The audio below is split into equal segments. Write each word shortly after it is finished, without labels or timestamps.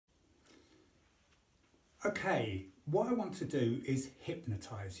Okay, what I want to do is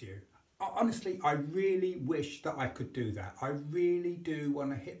hypnotise you. Honestly, I really wish that I could do that. I really do want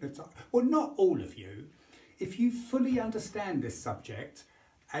to hypnotise, well, not all of you. If you fully understand this subject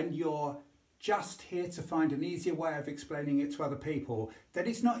and you're just here to find an easier way of explaining it to other people, then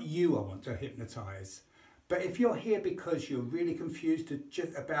it's not you I want to hypnotise. But if you're here because you're really confused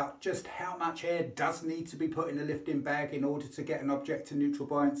about just how much air does need to be put in a lifting bag in order to get an object to neutral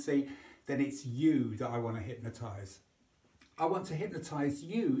buoyancy, then it's you that I want to hypnotise. I want to hypnotise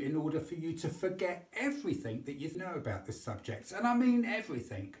you in order for you to forget everything that you know about this subject. And I mean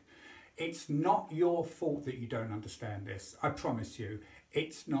everything. It's not your fault that you don't understand this. I promise you,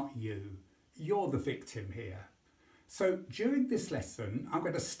 it's not you. You're the victim here. So during this lesson, I'm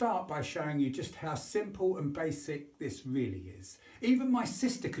going to start by showing you just how simple and basic this really is. Even my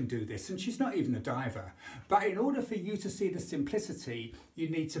sister can do this, and she's not even a diver. But in order for you to see the simplicity, you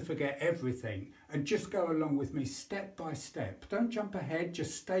need to forget everything and just go along with me step by step. Don't jump ahead,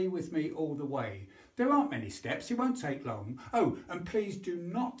 just stay with me all the way. There aren't many steps, it won't take long. Oh, and please do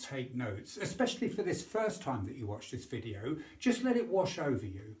not take notes, especially for this first time that you watch this video. Just let it wash over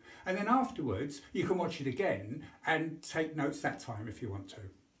you. And then afterwards, you can watch it again and take notes that time if you want to.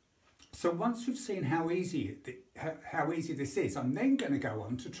 So once we've seen how easy this is, I'm then going to go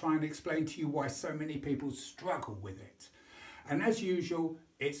on to try and explain to you why so many people struggle with it. And as usual,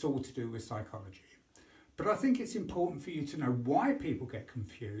 it's all to do with psychology. But I think it's important for you to know why people get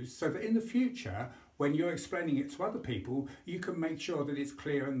confused so that in the future, when you're explaining it to other people, you can make sure that it's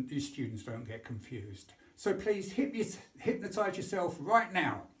clear and your students don't get confused. So please hypnotise yourself right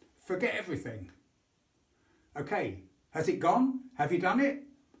now. Forget everything. Okay, has it gone? Have you done it?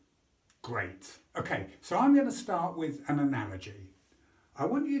 Great. Okay, so I'm going to start with an analogy. I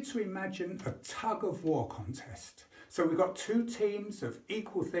want you to imagine a tug of war contest. So we've got two teams of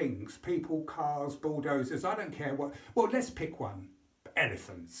equal things, people, cars, bulldozers, I don't care what. Well, let's pick one,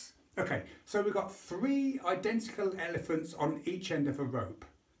 elephants. Okay, so we've got three identical elephants on each end of a rope.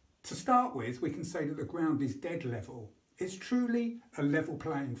 To start with, we can say that the ground is dead level. It's truly a level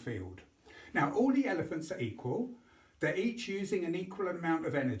playing field. Now, all the elephants are equal. They're each using an equal amount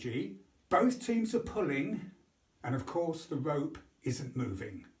of energy. Both teams are pulling, and of course, the rope isn't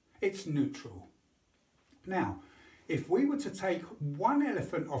moving. It's neutral. Now, if we were to take one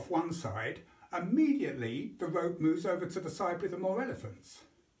elephant off one side, immediately the rope moves over to the side with the more elephants.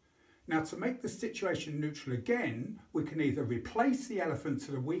 Now, to make the situation neutral again, we can either replace the elephant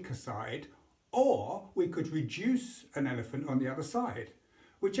to the weaker side, or we could reduce an elephant on the other side.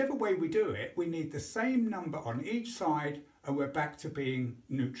 Whichever way we do it, we need the same number on each side and we're back to being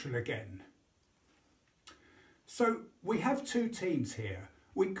neutral again. So we have two teams here.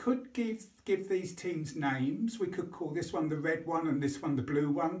 We could give these teams names. We could call this one the red one and this one the blue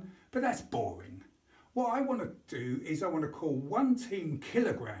one, but that's boring. What I want to do is I want to call one team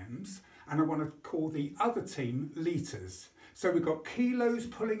kilograms and I want to call the other team litres. So we've got kilos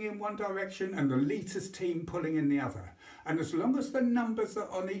pulling in one direction and the litres team pulling in the other. And as long as the numbers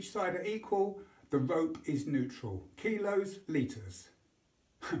on each side are equal, the rope is neutral. Kilos, litres.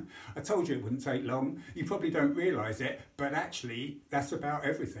 I told you it wouldn't take long. You probably don't realise it, but actually that's about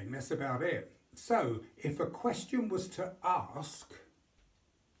everything. That's about it. So if a question was to ask,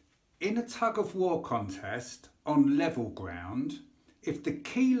 in a tug of war contest on level ground, if the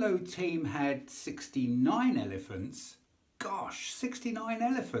kilo team had 69 elephants, gosh, 69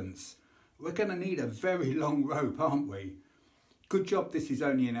 elephants. We're going to need a very long rope, aren't we? Good job this is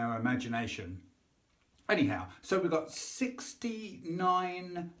only in our imagination. Anyhow, so we've got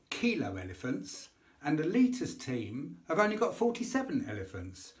 69 kilo elephants and the litres team have only got 47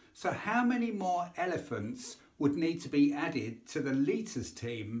 elephants. So how many more elephants would need to be added to the litres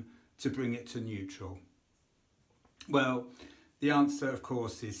team to bring it to neutral? Well, the answer, of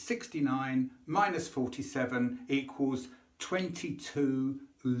course, is 69 minus 47 equals 22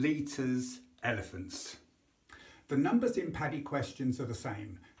 litres elephants. The numbers in PADI questions are the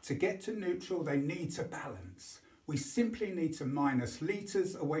same. To get to neutral, they need to balance. We simply need to minus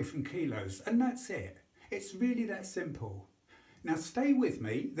litres away from kilos, and that's it. It's really that simple. Now stay with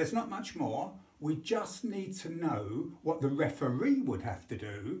me, there's not much more. We just need to know what the referee would have to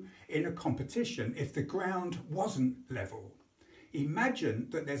do in a competition if the ground wasn't level. Imagine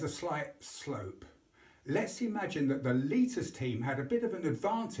that there's a slight slope. Let's imagine that the litres team had a bit of an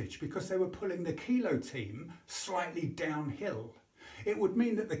advantage because they were pulling the kilo team slightly downhill. It would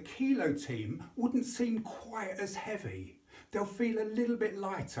mean that the kilo team wouldn't seem quite as heavy. They'll feel a little bit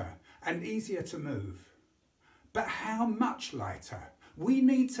lighter and easier to move. But how much lighter? We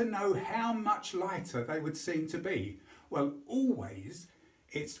need to know how much lighter they would seem to be. Well, always,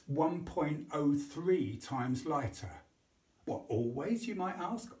 it's 1.03 times lighter. What, always, you might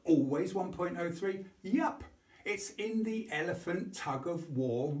ask? Always 1.03? Yup, it's in the Elephant Tug of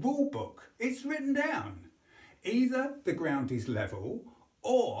War rulebook. It's written down. Either the ground is level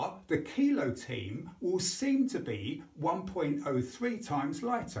or the kilo team will seem to be 1.03 times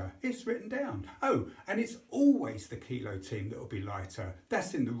lighter. It's written down. Oh, and it's always the kilo team that will be lighter.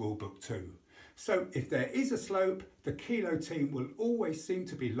 That's in the rulebook too. So if there is a slope, the kilo team will always seem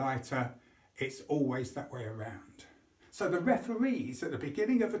to be lighter. It's always that way around. So the referees at the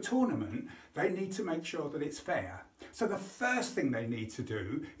beginning of a tournament, they need to make sure that it's fair. So the first thing they need to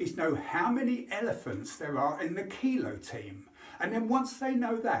do is know how many elephants there are in the kilo team. And then once they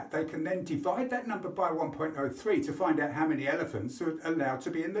know that, they can then divide that number by 1.03 to find out how many elephants are allowed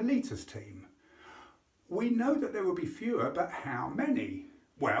to be in the litres team. We know that there will be fewer, but how many?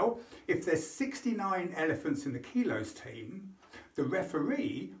 Well, if there's 69 elephants in the kilos team, the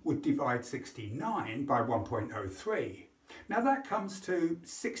referee would divide 69 by 1.03. Now that comes to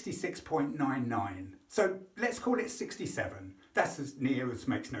 66.99. So let's call it 67. That's as near as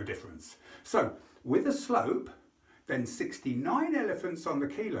makes no difference. So with a slope, then 69 elephants on the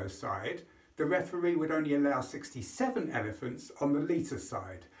kilo side, the referee would only allow 67 elephants on the litre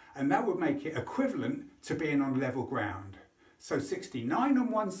side. And that would make it equivalent to being on level ground. So 69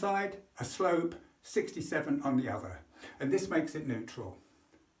 on one side, a slope, 67 on the other. And this makes it neutral.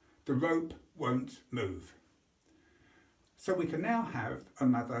 The rope won't move. So we can now have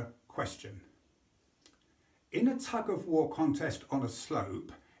another question. In a tug of war contest on a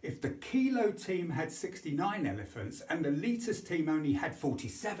slope, if the kilo team had 69 elephants and the litres team only had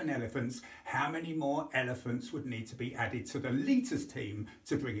 47 elephants, how many more elephants would need to be added to the litres team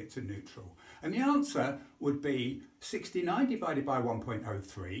to bring it to neutral? And the answer would be 69 divided by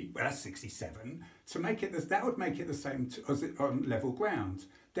 1.03, well that's 67, to make it, that would make it the same as on level ground.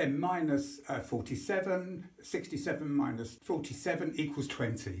 Then minus 47, 67 minus 47 equals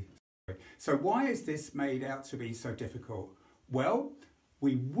 20. So why is this made out to be so difficult? Well,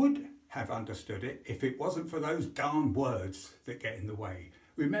 we would have understood it if it wasn't for those darn words that get in the way.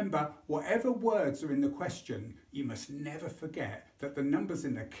 Remember, whatever words are in the question, you must never forget that the numbers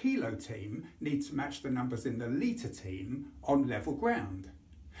in the kilo team need to match the numbers in the litre team on level ground.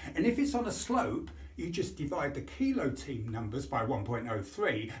 And if it's on a slope, you just divide the kilo team numbers by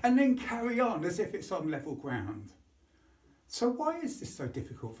 1.03 and then carry on as if it's on level ground. So why is this so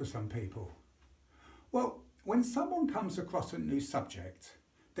difficult for some people? Well, when someone comes across a new subject,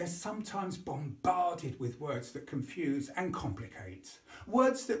 they're sometimes bombarded with words that confuse and complicate,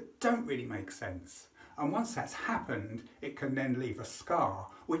 words that don't really make sense. And once that's happened, it can then leave a scar,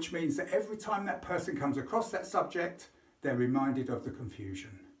 which means that every time that person comes across that subject, they're reminded of the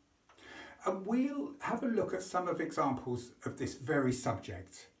confusion. And we'll have a look at some of examples of this very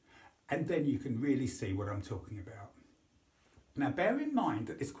subject, and then you can really see what I'm talking about. Now bear in mind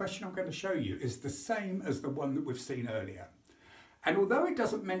that this question I'm going to show you is the same as the one that we've seen earlier. And although it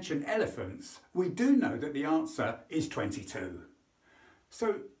doesn't mention elephants, we do know that the answer is 22.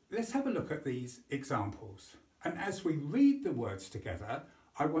 So let's have a look at these examples. And as we read the words together,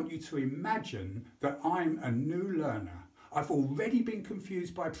 I want you to imagine that I'm a new learner. I've already been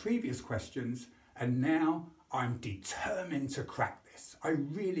confused by previous questions, and now I'm determined to crack this. I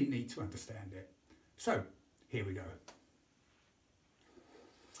really need to understand it. So here we go.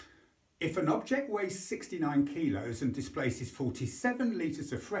 If an object weighs 69 kilos and displaces 47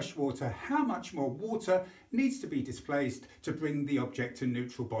 litres of fresh water, how much more water needs to be displaced to bring the object to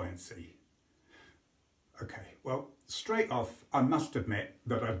neutral buoyancy? Okay, well, straight off, I must admit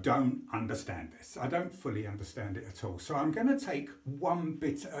that I don't understand this. I don't fully understand it at all. So I'm going to take one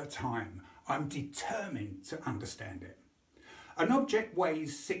bit at a time. I'm determined to understand it. An object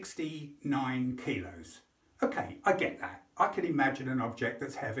weighs 69 kilos. Okay, I get that. I can imagine an object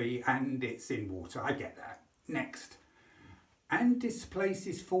that's heavy and it's in water. I get that. Next. And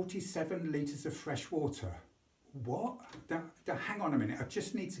displaces 47 litres of fresh water. What? Hang on a minute. I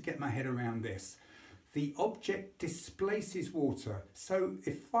just need to get my head around this. The object displaces water. So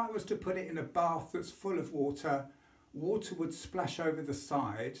if I was to put it in a bath that's full of water, water would splash over the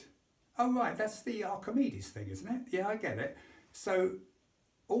side. Oh, right. That's the Archimedes thing, isn't it? Yeah, I get it. So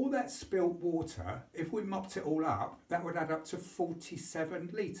all that spilt water, if we mopped it all up, that would add up to 47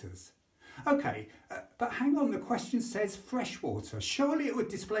 litres. Okay, but hang on, the question says fresh water. Surely it would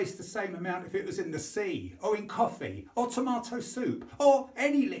displace the same amount if it was in the sea, or in coffee, or tomato soup, or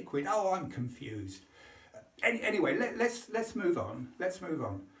any liquid. Oh, I'm confused. Anyway, let's move on. Let's move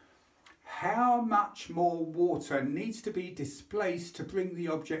on. How much more water needs to be displaced to bring the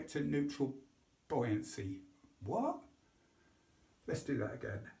object to neutral buoyancy? What? Let's do that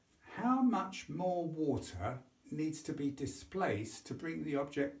again. How much more water needs to be displaced to bring the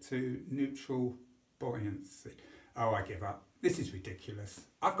object to neutral buoyancy? Oh, I give up. This is ridiculous.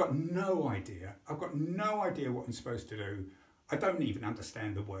 I've got no idea. I've got no idea what I'm supposed to do. I don't even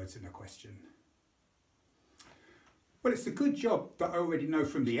understand the words in the question. Well, it's a good job that I already know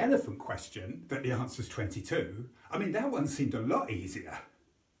from the elephant question that the answer's 22. I mean, that one seemed a lot easier.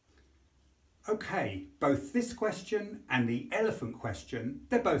 Okay, both this question and the elephant question,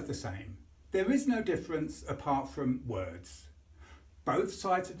 they're both the same. There is no difference apart from words. Both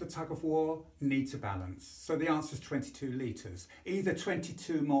sides of the tug of war need to balance, so the answer is 22 litres. Either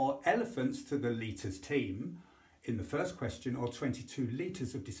 22 more elephants to the litres team in the first question or 22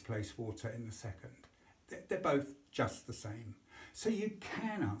 litres of displaced water in the second. They're both just the same. So you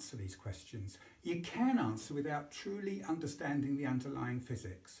can answer these questions. You can answer without truly understanding the underlying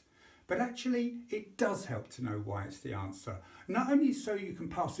physics. But actually, it does help to know why it's the answer. Not only so you can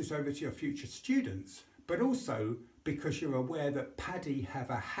pass this over to your future students, but also because you're aware that PADI have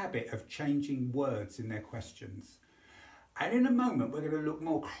a habit of changing words in their questions. And in a moment, we're going to look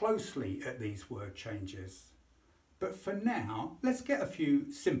more closely at these word changes. But for now, let's get a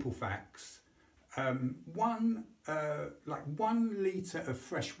few simple facts. 1 litre of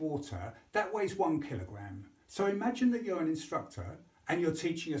fresh water, that weighs 1 kilogram. So imagine that you're an instructor and you're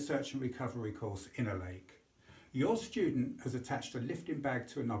teaching a search and recovery course in a lake. Your student has attached a lifting bag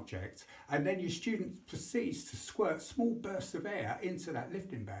to an object, and then your student proceeds to squirt small bursts of air into that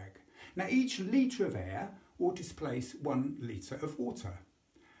lifting bag. Now each litre of air will displace 1 litre of water.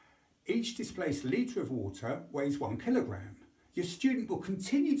 Each displaced litre of water weighs 1 kilogram. Your student will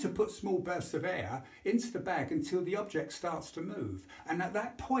continue to put small bursts of air into the bag until the object starts to move. And at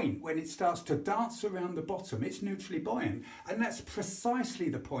that point, when it starts to dance around the bottom, it's neutrally buoyant. And that's precisely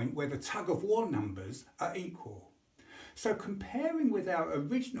the point where the tug of war numbers are equal. So comparing with our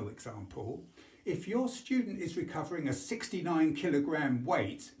original example, if your student is recovering a 69 kilogram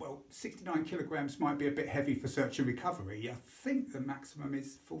weight, well, 69 kilograms might be a bit heavy for search and recovery. I think the maximum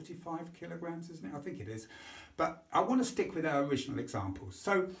is 45 kilograms, isn't it? I think it is. But I want to stick with our original example.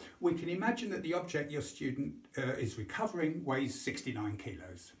 So we can imagine that the object your student is recovering weighs 69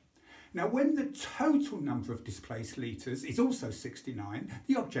 kilos. Now, when the total number of displaced litres is also 69,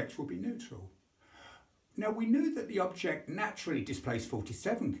 the object will be neutral. Now, we knew that the object naturally displaced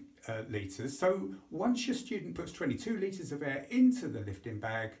 47 litres, so once your student puts 22 litres of air into the lifting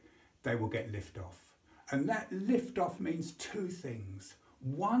bag, they will get liftoff. And that liftoff means 2 things.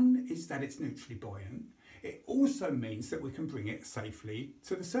 One is that it's neutrally buoyant. It also means that we can bring it safely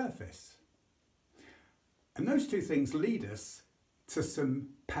to the surface. And those 2 things lead us to some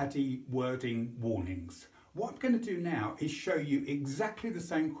PADI wording warnings. What I'm going to do now is show you exactly the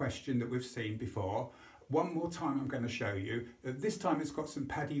same question that we've seen before. One more time I'm going to show you. This time it's got some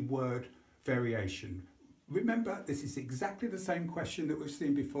PADI word variation. Remember, this is exactly the same question that we've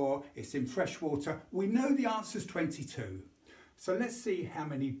seen before. It's in fresh water. We know the answer's 22. So let's see how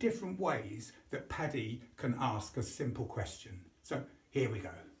many different ways that PADI can ask a simple question. So here we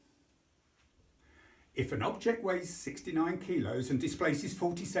go. If an object weighs 69 kilos and displaces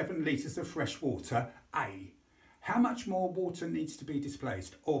 47 litres of fresh water, A, how much more water needs to be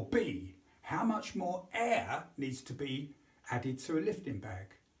displaced? Or B, how much more air needs to be added to a lifting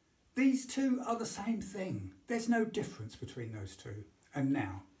bag? These 2 are the same thing. There's no difference between those 2. And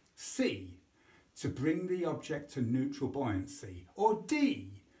now, C, to bring the object to neutral buoyancy, or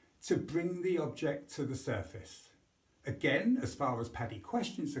D, to bring the object to the surface. Again, as far as PADI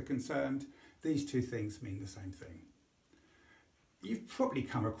questions are concerned, these 2 things mean the same thing. You've probably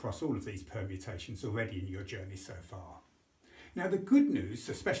come across all of these permutations already in your journey so far. Now the good news,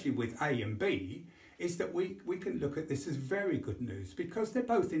 especially with A and B, is that we can look at this as very good news because they're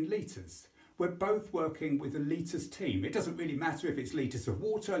both in litres. We're both working with a litres team. It doesn't really matter if it's litres of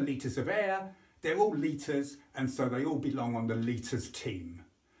water, litres of air, they're all litres, and so they all belong on the litres team.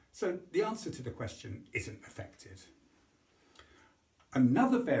 So the answer to the question isn't affected.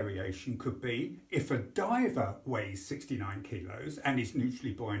 Another variation could be if a diver weighs 69 kilos and is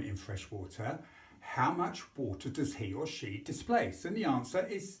neutrally buoyant in fresh water, how much water does he or she displace? And the answer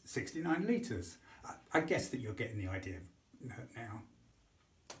is 69 litres. I guess that you're getting the idea now.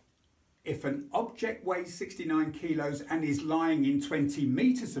 If an object weighs 69 kilos and is lying in 20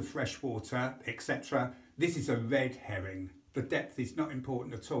 metres of fresh water, etc., this is a red herring. The depth is not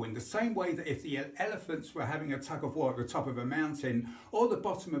important at all. In the same way that if the elephants were having a tug of war at the top of a mountain or the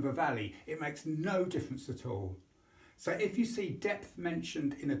bottom of a valley, it makes no difference at all. So if you see depth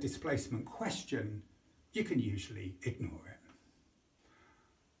mentioned in a displacement question, you can usually ignore it.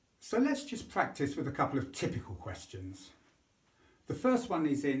 So let's just practice with a couple of typical questions. The first one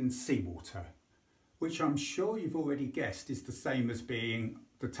is in seawater, which I'm sure you've already guessed is the same as being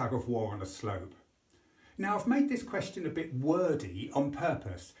the tug of war on a slope. Now, I've made this question a bit wordy on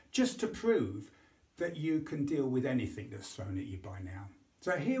purpose, just to prove that you can deal with anything that's thrown at you by now.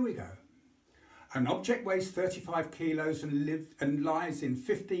 So here we go. An object weighs 35 kilos and lies in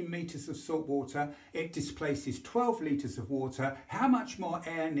 15 metres of salt water. It displaces 12 litres of water. How much more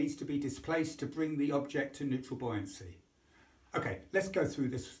air needs to be displaced to bring the object to neutral buoyancy? Okay, let's go through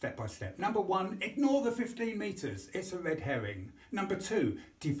this step by step. Number one, ignore the 15 metres. It's a red herring. Number two,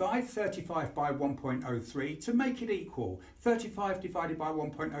 divide 35 by 1.03 to make it equal. 35 divided by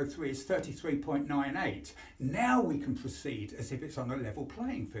 1.03 is 33.98. Now we can proceed as if it's on a level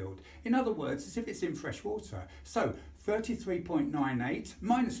playing field. In other words, as if it's in fresh water. So 33.98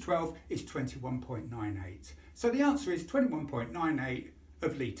 minus 12 is 21.98. So the answer is 21.98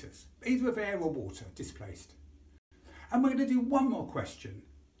 of litres, either of air or water displaced. And we're going to do one more question,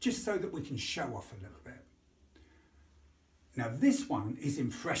 just so that we can show off a little bit. Now this one is in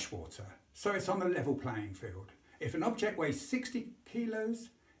freshwater, so it's on a level playing field. If an object weighs 60 kilos,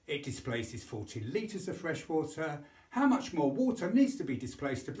 it displaces 40 litres of fresh water. How much more water needs to be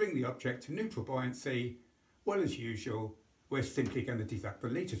displaced to bring the object to neutral buoyancy? Well, as usual, we're simply going to deduct the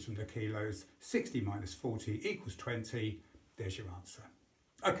litres from the kilos. 60 minus 40 equals 20. There's your answer.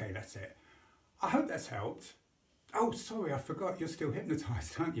 Okay, that's it. I hope that's helped. Oh, sorry, I forgot, you're still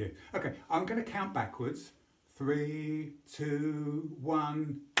hypnotised, aren't you? Okay, I'm going to count backwards. 3, 2,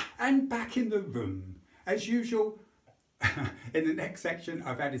 1, and back in the room. As usual, in the next section,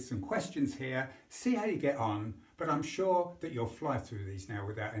 I've added some questions here. See how you get on, but I'm sure that you'll fly through these now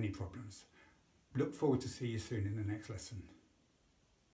without any problems. Look forward to see you soon in the next lesson.